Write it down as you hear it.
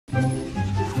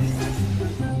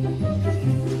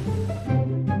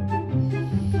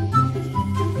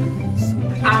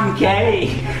I'm gay.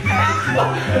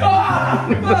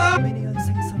 미니언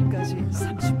생성까지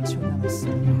 30초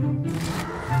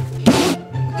남았습니다.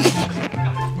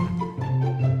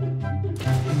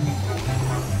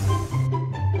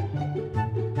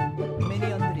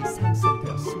 미니언들이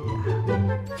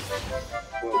생성되었습니다.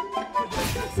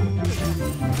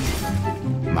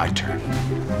 My turn.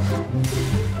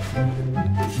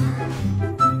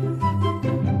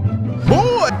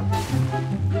 Boy!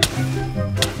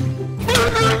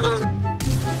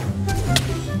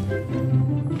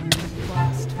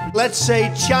 Let's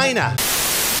say China.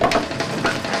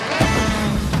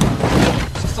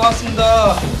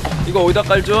 쏘았습니다. 이거 어디다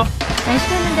깔죠? 안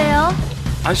시켰는데요?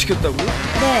 안 시켰다고요?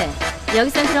 네.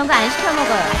 여기선 그런 거 안 시켜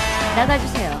먹어요.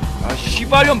 나가주세요. 아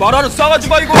씨발년 말하는 싸가지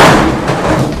마 이거.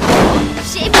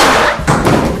 씨발!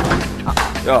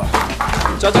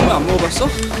 야 짜장면 안 먹어봤어?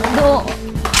 너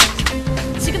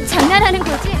지금 장난하는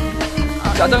거지?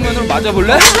 짜장면으로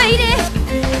맞아볼래? 왜 이래?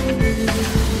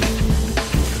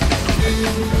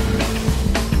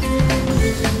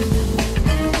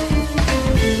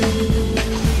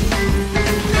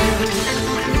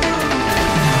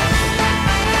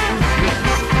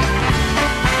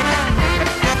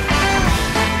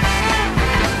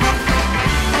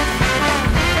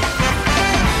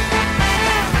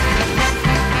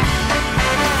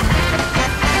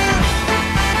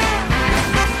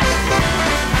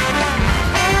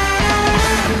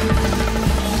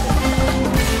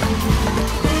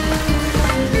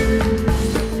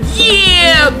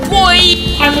 Yeah, boy!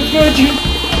 I'm a virgin.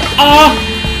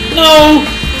 No,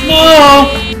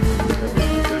 no.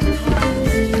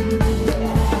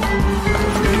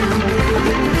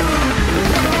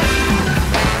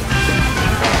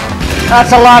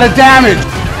 That's a lot of damage.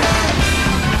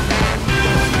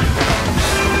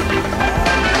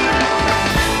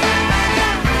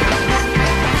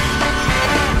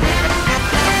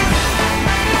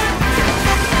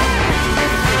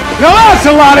 Now that's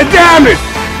a lot of damage.